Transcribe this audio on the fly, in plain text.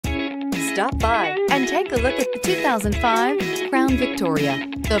Stop by and take a look at the 2005 Crown Victoria.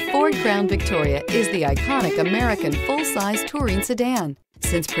 The Ford Crown Victoria is the iconic American full-size touring sedan.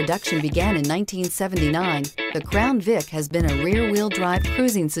 Since production began in 1979, the Crown Vic has been a rear-wheel drive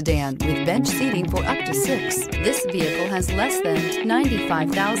cruising sedan with bench seating for up to 6. This vehicle has less than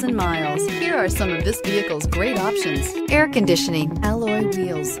 95,000 miles. Here are some of this vehicle's great options: air conditioning, alloy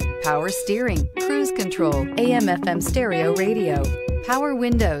wheels, power steering, cruise control, AM/FM stereo radio, power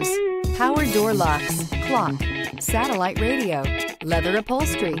windows, power door locks, clock, satellite radio, leather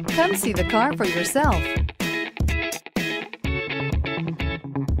upholstery. Come see the car for yourself.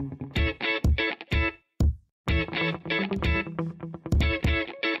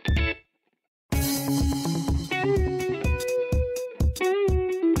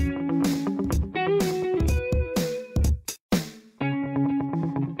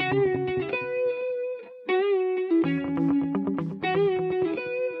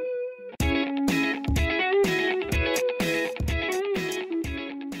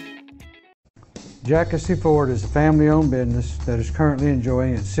 Kissee Ford is a family-owned business that is currently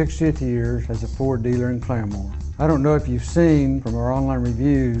enjoying its 60th year as a Ford dealer in Claremore. I don't know if you've seen from our online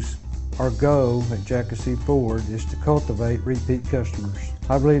reviews, our goal at Kissee Ford is to cultivate repeat customers.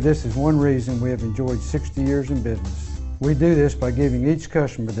 I believe this is one reason we have enjoyed 60 years in business. We do this by giving each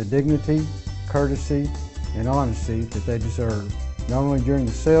customer the dignity, courtesy, and honesty that they deserve, not only during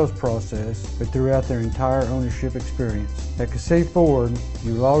the sales process, but throughout their entire ownership experience. At Kissee Ford,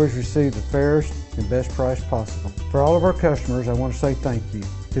 you will always receive the fairest and best price possible. For all of our customers, I want to say thank you.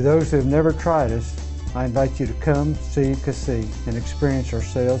 To those who have never tried us, I invite you to come see Kissee and experience our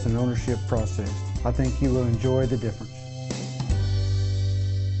sales and ownership process. I think you will enjoy the difference.